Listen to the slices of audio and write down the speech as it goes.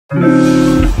Guys,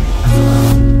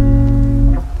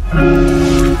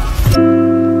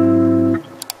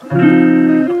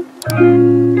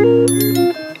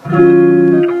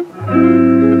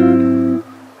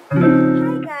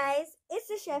 it's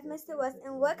the chef Mr. West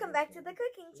and welcome back to the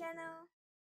cooking channel.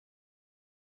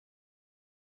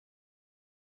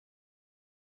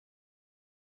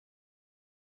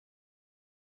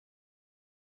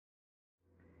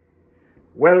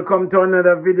 Welcome to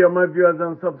another video, my viewers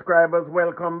and subscribers.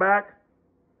 Welcome back.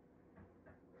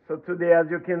 So today, as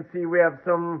you can see, we have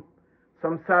some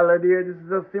salad here. This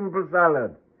is a simple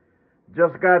salad.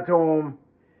 Just got home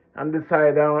and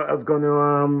decided I was going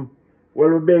to well,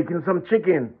 we're baking some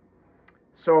chicken.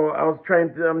 So I'm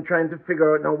trying to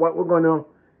figure out now what we're going to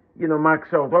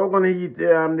max out. What we're going to eat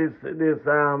this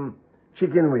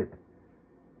chicken with.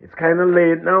 It's kind of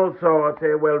late now, so I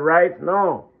say, well, rice,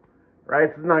 no.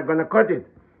 Rice is not going to cut it.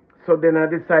 So then I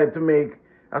decided to make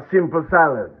a simple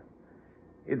salad.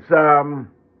 It's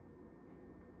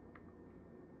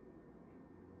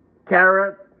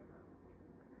carrot,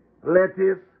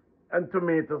 lettuce, and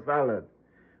tomato salad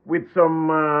with some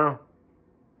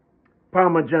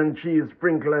Parmesan cheese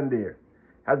sprinkled in there,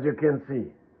 as you can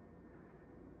see.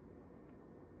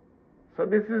 So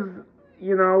this is,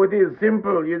 it is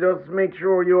simple. You just make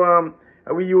sure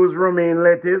we use romaine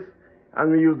lettuce and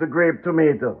we use the grape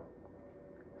tomato.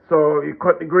 So you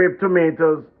cut the grape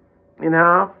tomatoes in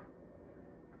half,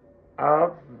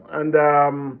 and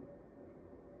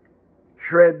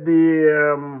shred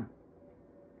the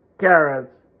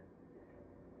carrots,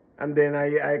 and then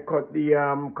I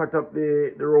cut up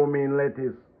the romaine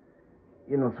lettuce,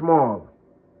 small,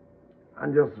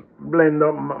 and just blend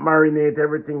up, marinate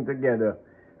everything together,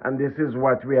 and this is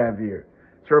what we have here.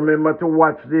 So remember to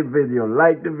watch the video,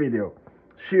 like the video,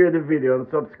 share the video, and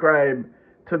subscribe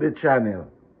to the channel.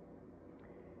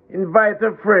 Invite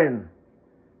a friend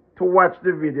to watch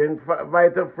the video.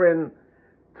 Invite a friend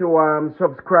to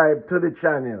subscribe to the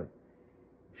channel.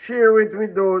 Share it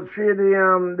with those. Share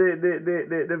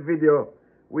the video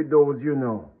with those you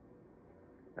know.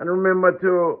 And remember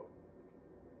to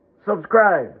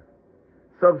subscribe.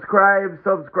 Subscribe.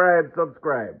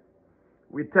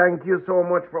 We thank you so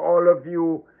much for all of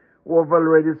you who have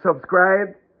already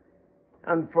subscribed.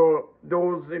 And for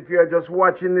those, if you are just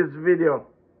watching this video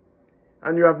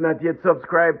and you have not yet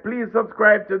subscribed, please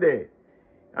subscribe today.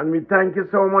 And we thank you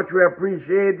so much. We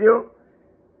appreciate you.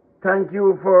 Thank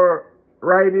you for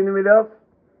riding with us.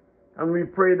 And we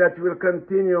pray that you will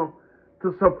continue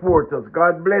to support us.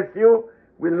 God bless you.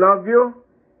 We love you.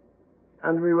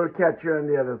 And we will catch you on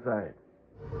the other side.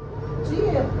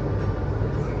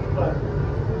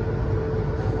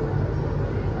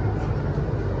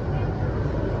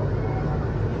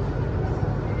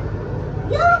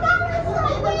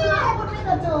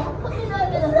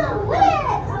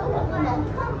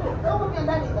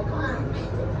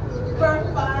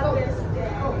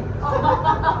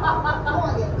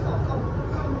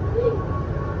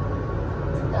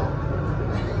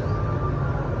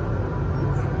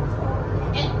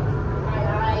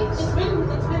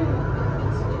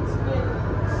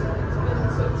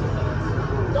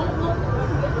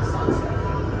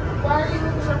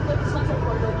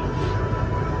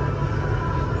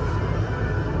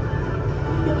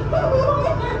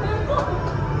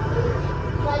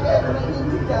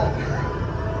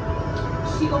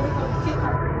 She gonna become kick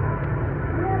her.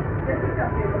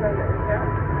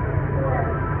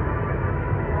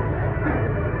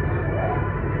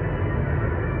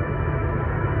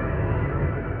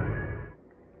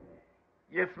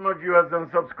 Yes, my viewers and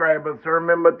subscribers. So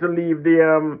remember to leave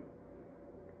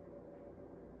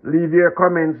leave your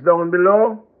comments down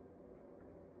below.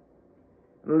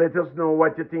 And let us know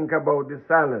what you think about the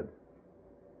salad.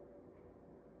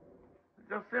 It's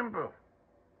just simple.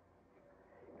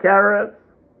 Carrots,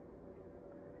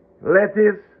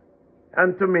 lettuce,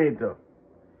 and tomato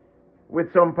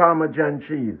with some Parmesan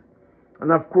cheese.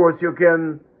 And of course you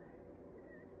can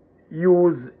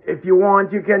use, if you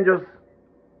want, you can just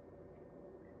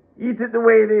eat it the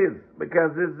way it is,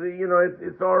 because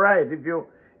it's all right. If you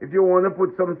want to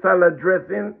put some salad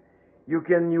dressing, you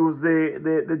can use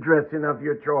the dressing of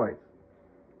your choice.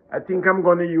 I think I'm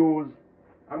going to be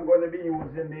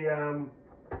using the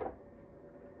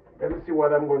let me see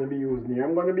what I'm going to be using here.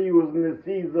 I'm going to be using the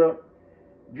Caesar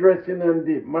dressing and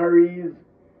dip. Marie's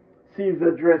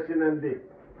Caesar dressing and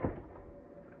dip.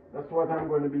 That's what I'm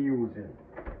going to be using.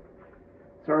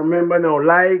 So remember now,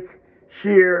 like,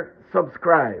 share,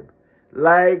 subscribe.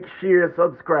 Like, share,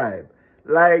 subscribe.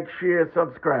 Like, share,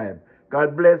 subscribe.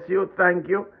 God bless you. Thank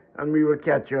you. And we will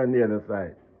catch you on the other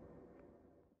side.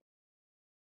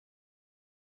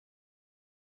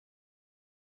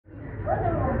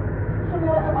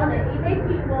 On the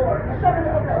 18th floor. Show me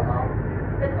the other alone.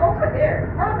 It's over there.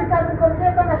 Oh, because it's going to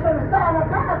live on the show me saw on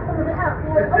top. Some of the house.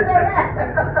 Over there.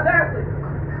 Exactly.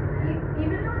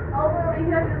 Even though it's over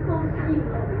here, there's still trees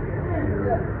over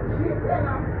here.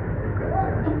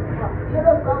 You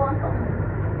know, so on something.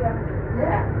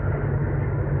 Yeah.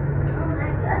 Oh my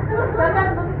God.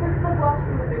 Sometimes look at this box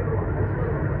from the bigger one.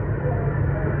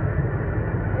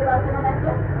 You like the one I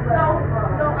took?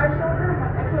 No, I showed her my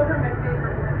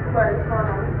favorite one. But it's not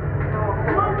on. No,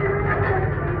 you remember my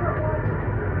favorite one?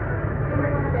 You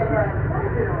remember that, right? What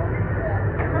is it on?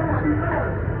 Come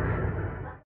on.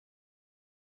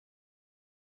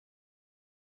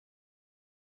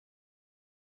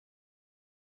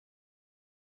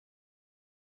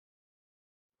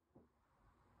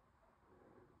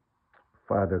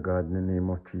 Father God, in the name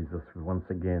of Jesus, once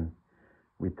again,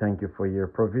 we thank you for your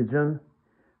provision.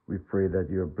 We pray that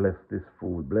you bless this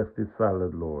food, bless this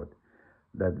salad, Lord,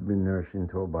 that we nourish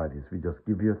into our bodies. We just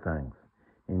give you thanks.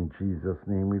 In Jesus'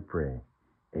 name we pray.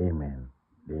 Amen.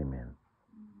 Amen.